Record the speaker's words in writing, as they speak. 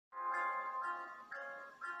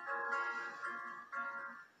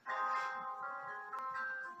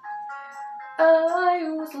I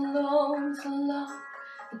was alone so long,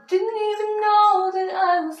 I didn't even know that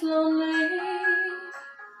I was lonely.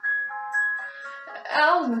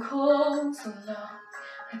 Out in the cold so long,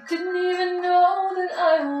 I didn't even know that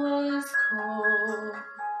I was cold.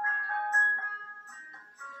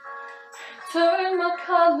 Turn my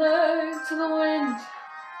collar to the wind.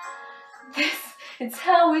 This is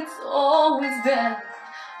how it's always been.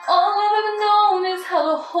 All I've ever known is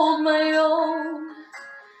how to hold my own.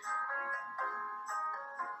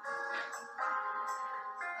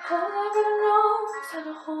 All I've ever known is how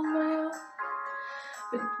to hold my own.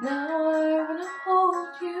 But now I wanna hold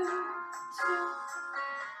you too.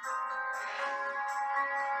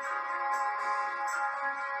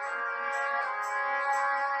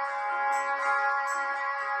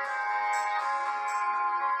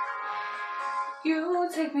 You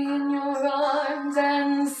take me in your arms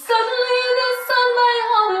and suddenly there's sunlight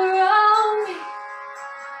all around me.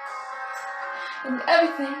 And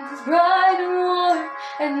everything's bright and warm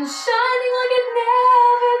and shining like it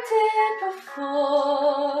never did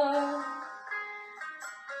before.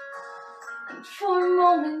 And for a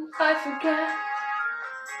moment I forget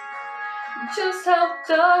just how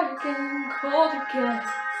dark and cold it gets.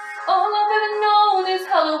 All I've ever known is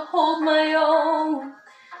how to hold my own.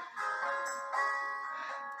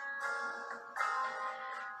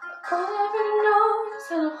 All I've ever known is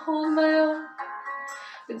how to hold my own.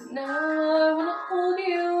 But now I wanna hold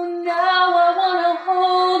you, now I wanna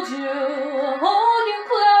hold you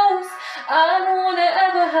close. I don't wanna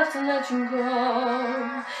ever have to let you go.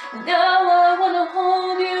 Now I wanna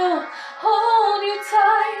hold you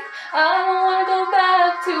tight. I don't wanna go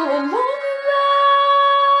back to a moment